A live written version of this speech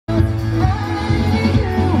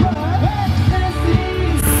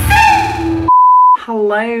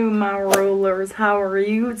Hello my rulers, how are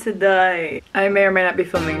you today? I may or may not be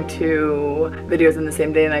filming 2 videos in the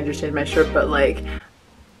same day and I just changed my shirt, but like,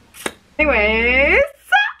 anyways.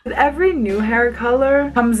 With every new hair color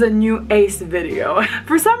comes a new A.C.E video.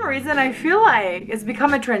 For some reason, I feel like it's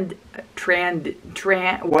become a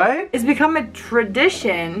what? It's become a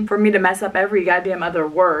tradition for me to mess up every goddamn other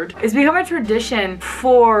word. It's become a tradition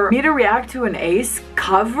for me to react to an A.C.E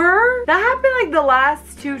cover. That happened like the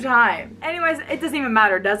last 2 times. Anyways, it doesn't even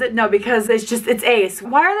matter, does it? No, because it's A.C.E.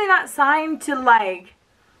 Why are they not signed to like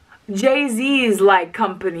Jay-Z's like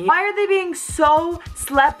company? Why are they being so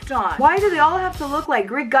slept on? Why do they all have to look like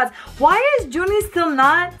Greek gods? Why is Junie still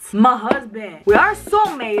not my husband? We are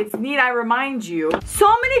soulmates, need I remind you. So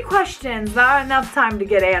many questions, not enough time to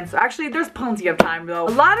get answered. Actually, there's plenty of time though. A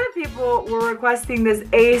lot of people were requesting this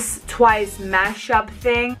A.C.E Twice mashup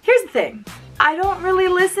thing. Here's the thing. I don't really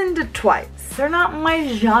listen to Twice. They're not my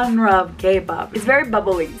genre of K-pop. It's very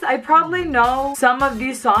bubbly. I probably know some of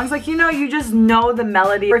these songs. Like, you know, you just know the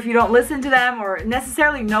melody. Or if you don't listen to them or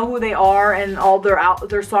necessarily know who they are and all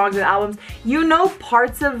their songs and albums, you know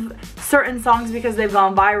parts of certain songs because they've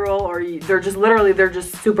gone viral or they're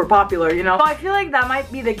just super popular, you know? So I feel like that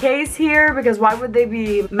might be the case here because why would they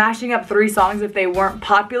be mashing up 3 songs if they weren't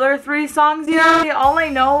popular 3 songs, you know? All I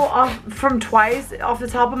know from Twice off the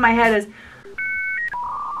top of my head is,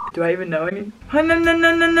 do I even know any? I don't even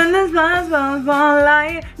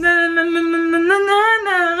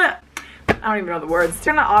know the words.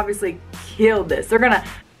 They're gonna obviously kill this. They're gonna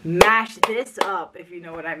mash this up, if you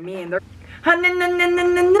know what I mean. Damn,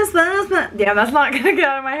 that's not gonna get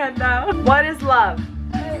out of my head now. What is love?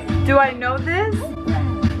 Do I know this?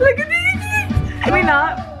 Look at this. Can we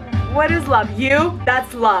not? What is love? You?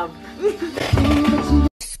 That's love.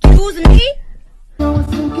 Excuse me?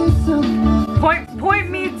 Point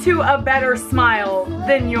me to a better smile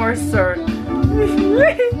than yours, sir.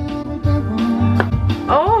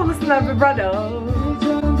 Oh, listen to that vibrato.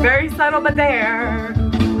 Very subtle, but there.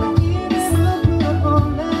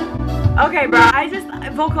 Okay, bro.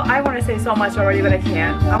 I want to say so much already, but I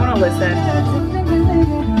can't. I want to listen.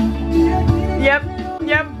 Yep.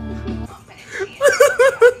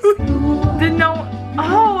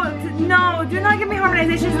 No, do not give me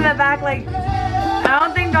harmonizations in the back, like, I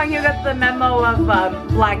don't think you got the memo of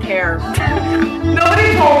black hair.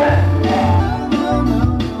 Nobody told it.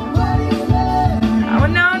 Oh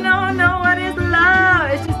no, what is love?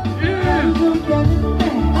 It's just,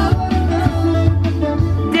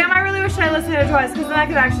 Damn, I really wish I listened to it twice because then I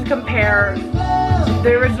could actually compare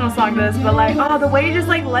the original song to this, but like, oh, the way he just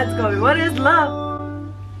like lets go. What is love?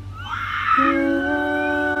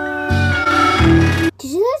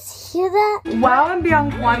 Did you guys hear that? Wow and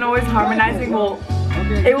Byung-Hwan always harmonizing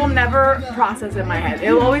it will never process in my head.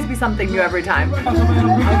 It'll always be something new every time.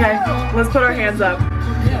 Okay, let's put our hands up.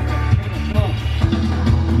 No.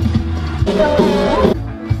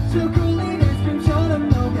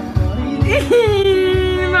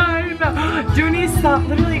 Junie, stop.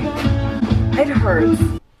 Literally, it hurts.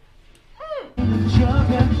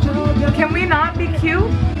 Can we not be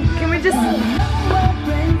cute? Can we just...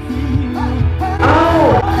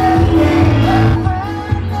 Oh!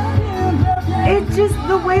 It's just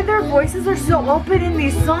the way their voices are so open in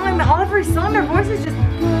these songs. Every song, their voices just...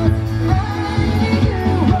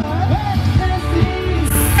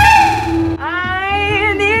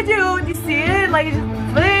 I need you. Do you see it? Like,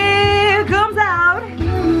 it comes out.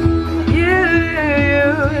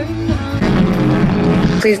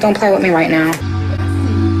 Please don't play with me right now.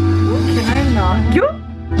 Can I not? You?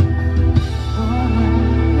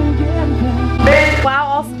 Wow,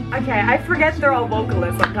 also, okay, I forget they're all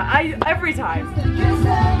vocalists sometimes. Every time.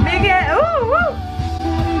 Make it, ooh, woo!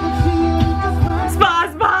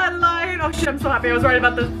 Spotlight! Oh shit, I'm so happy I was right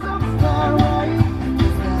about this.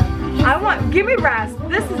 Give me Rasp.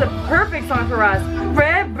 This is a perfect song for Rasp.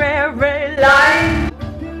 Red light.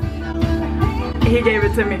 He gave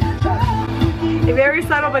it to me. Very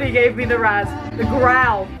subtle, but he gave me the Rasp. The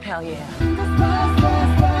growl. Hell yeah.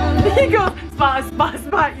 He goes,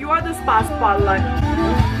 spot. You are the spotlight.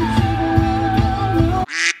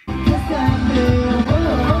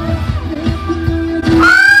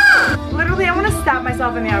 Ah! Literally, I want to stab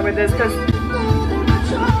myself in the eye with this because...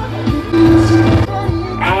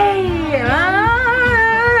 Hey!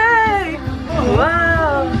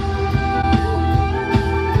 Whoa!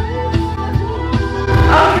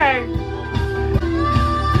 Okay.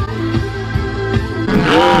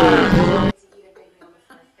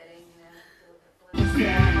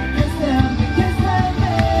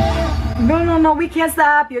 No, we can't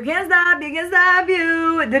stop. You can't stop.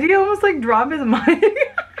 Did he almost like drop his mic?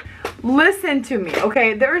 Listen to me,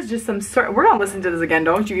 okay? There is just some certain, we're gonna listen to this again,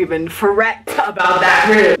 don't you even fret about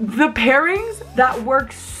that. The pairings that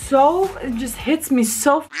work so, it just hits me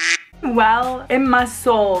so well in my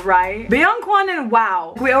soul, right? Byung Kwan and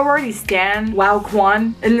Wow. We already stand Wow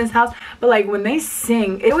Kwan in this house, but like when they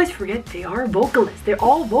sing, I always forget they are vocalists. They're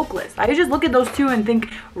all vocalists. I just look at those two and think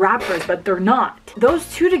rappers, but they're not.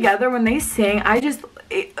 Those two together, when they sing,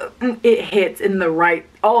 it hits in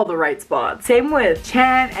all the right spots. Same with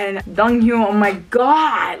Chan and Donghyun. Oh my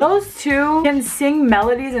god, those two can sing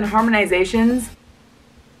melodies and harmonizations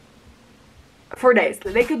for days.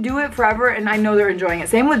 They could do it forever, and I know they're enjoying it.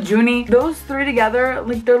 Same with Junie. Those three together,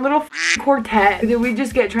 like their little quartet. Did we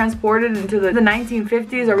just get transported into the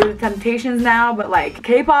 1950s? Are we the Temptations now? But like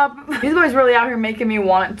K-pop, these boys really out here making me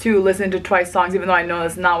want to listen to Twice songs, even though I know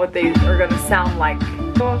that's not what they are gonna sound like.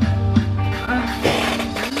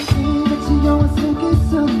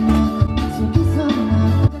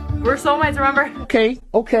 We're soulmates, remember? Okay.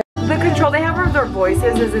 The control they have of their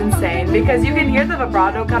voices is insane because you can hear the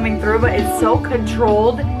vibrato coming through, but it's so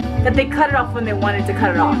controlled that they cut it off when they wanted to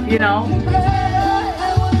cut it off, you know?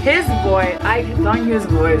 His voice, Donghyun's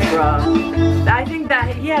voice, bro. I think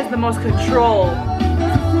that he has the most control.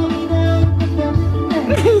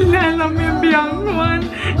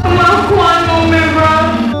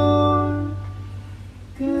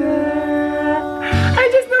 I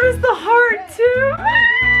just noticed the heart too.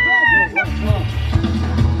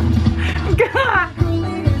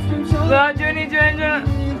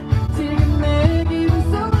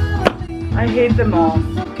 I hate them all.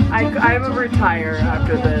 I will retire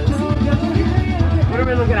after this. What are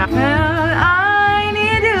we looking at? I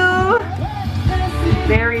need you.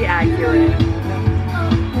 Very accurate.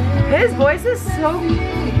 His voice is so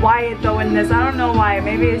quiet though in this. I don't know why.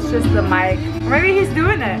 Maybe it's just the mic. Or maybe he's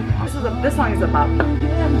doing it. This song is about.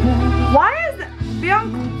 Why is Byung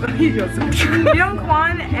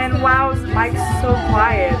Kwan and Wow's mic so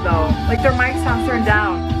quiet though? Like their mic sounds turned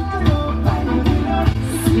down.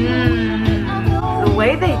 The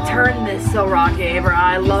way they turn this so rocky, bro,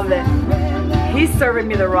 I love it. He's serving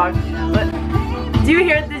me the rock. But did you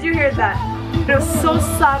hear that? It was so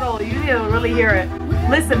subtle. You need to really hear it.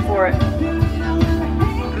 Listen for it.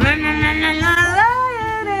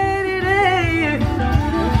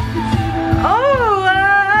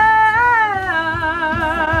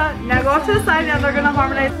 Now go to the side and they're gonna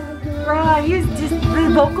harmonize. Bruh, he's just, the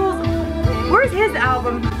vocals. Where's his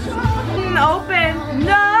album? Open.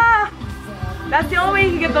 No! That's the only way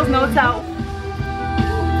you can get those notes out.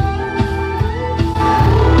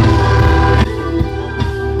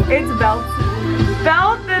 It's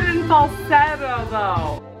belted and falsetto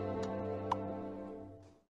though.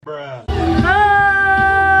 Bruh.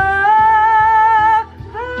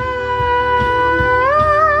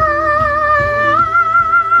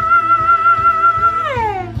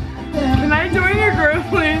 Can I join your group,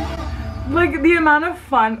 please? Like the amount of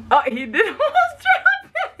fun. Oh, he did almost drop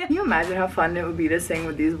it. Can you imagine how fun it would be to sing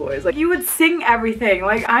with these boys? Like you would sing everything.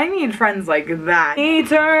 Like I need friends like that. Me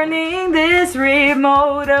turning this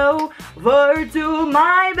remote over to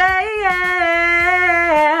my bed.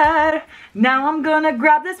 Now I'm gonna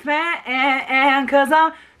grab this fan cause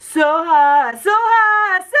I'm so hot, so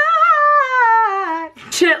hot, so hot.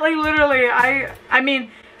 Shit, like literally, I mean,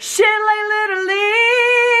 shit like literally.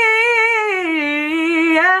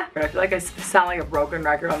 Yeah. I feel like I sound like a broken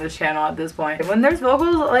record on this channel at this point. When there's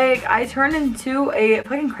vocals, like I turn into a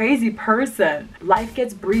fucking crazy person. Life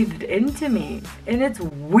gets breathed into me and it's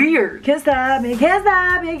weird. Can't stop me, can't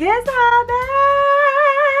stop me, can't stop me.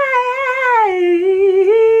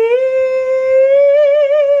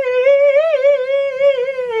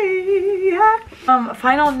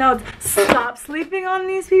 Final notes. Stop sleeping on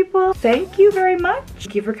these people. Thank you very much.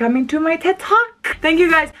 Thank you for coming to my TED Talk. Thank you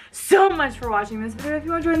guys so much for watching this video. If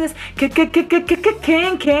you want to join this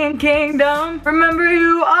kingdom, remember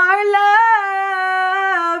you are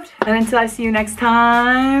loved. And until I see you next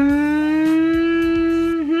time.